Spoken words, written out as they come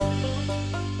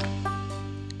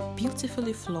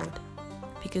beautifully flawed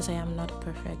because I am not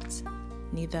perfect,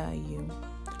 neither are you.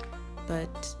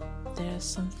 But there are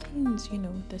some things,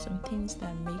 there's some things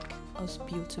that make us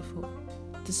beautiful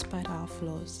despite our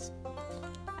flaws.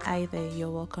 Hi there,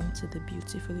 you're welcome to the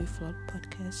Beautifully Flawed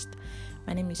podcast.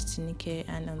 My name is Tinike,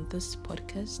 and on this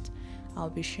podcast, I'll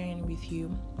be sharing with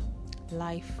you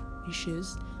life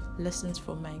issues, lessons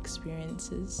from my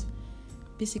experiences.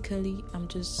 Basically, I'm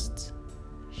just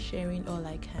sharing all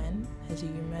I can as a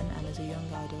human and as a young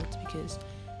adult because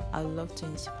I love to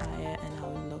inspire and I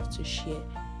would love to share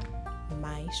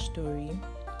my story.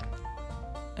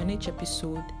 On each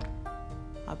episode,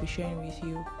 I'll be sharing with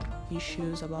you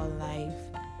issues about life,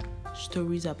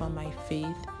 stories about my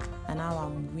faith, and how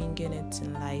I'm winging it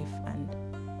in life, and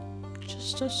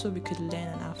just so we could learn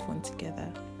and have fun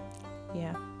together.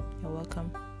 Yeah, you're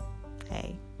welcome.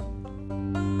 Hey.